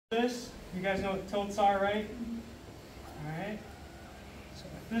this. You guys know what tilts are, right? Alright. So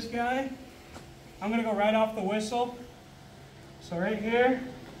with this guy, I'm going to go right off the whistle. So right here,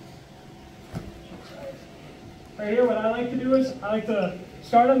 what I like to do is I like to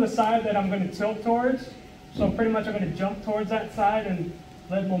start on the side that I'm going to tilt towards. So pretty much I'm going to jump towards that side and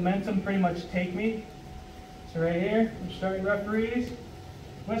let momentum pretty much take me. So right here, I'm starting referees.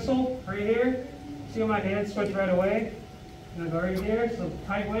 Whistle, right here. See how my hands switch right away? I'm going to go right here, so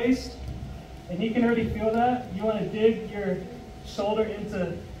tight waist. And he can already feel that. You want to dig your shoulder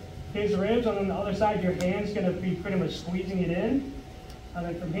into his ribs, and on the other side, your hand's going to be pretty much squeezing it in. And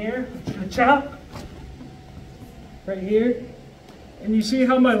then from here, I'm going to chop. Right here. And you see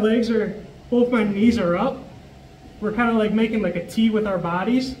how my legs are, both my knees are up? We're kind of like making like a T with our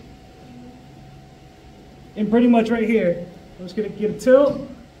bodies. And pretty much right here, I'm just going to get a tilt.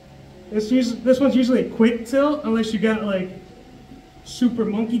 This one's usually a quick tilt, unless you got like super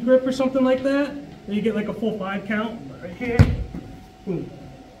monkey grip or something like that. Then you get like a full 5 count. Right here. Boom.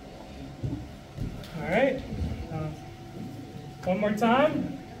 All right. One more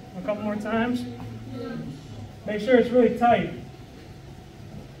time. A couple more times. Make sure it's really tight.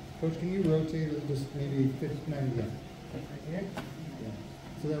 Coach, can you rotate it just maybe 59 again? Right here. Yeah.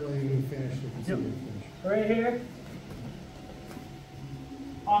 So that way you can finish the Yep. finish. Right here.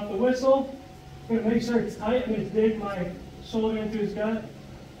 Off the whistle. I'm going to make sure it's tight. I'm going to dig my shoulder into his gut.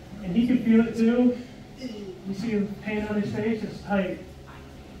 And he can feel it too. You see the pain on his face? It's tight.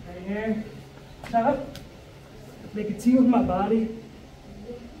 Right here. Chop. Make a T with my body.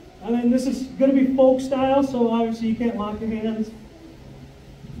 And then this is going to be folk style, so obviously you can't lock your hands.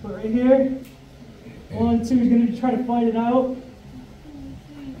 But right here, 1, 2 is going to try to fight it out.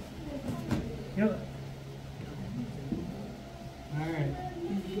 Yep. Alright.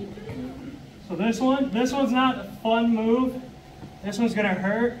 So this one's not a fun move. This one's going to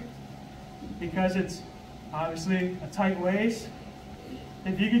hurt because it's obviously a tight waist.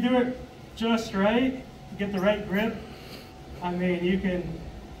 If you can do it just right, get the right grip, I mean, you can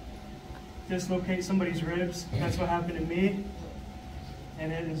dislocate somebody's ribs. That's what happened to me.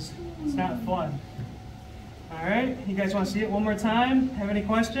 And it's not fun. All right, you guys want to see it one more time? Have any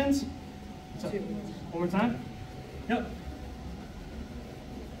questions? One more time? Yep.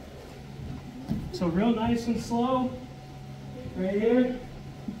 So real nice and slow. Right here.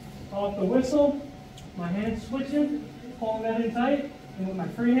 Off the whistle. My hand switching. Pulling that in tight. And with my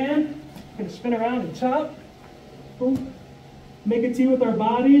free hand, I'm going to spin around and chop. Boom. Make a T with our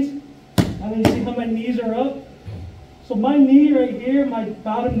bodies. And then you see how my knees are up. So my knee right here, my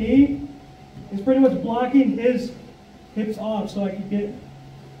bottom knee, is pretty much blocking his hips off so I can get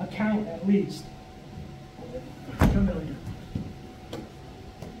a count at least. All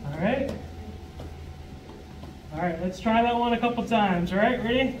right. All right, let's try that one a couple times. All right,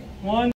 ready? 1,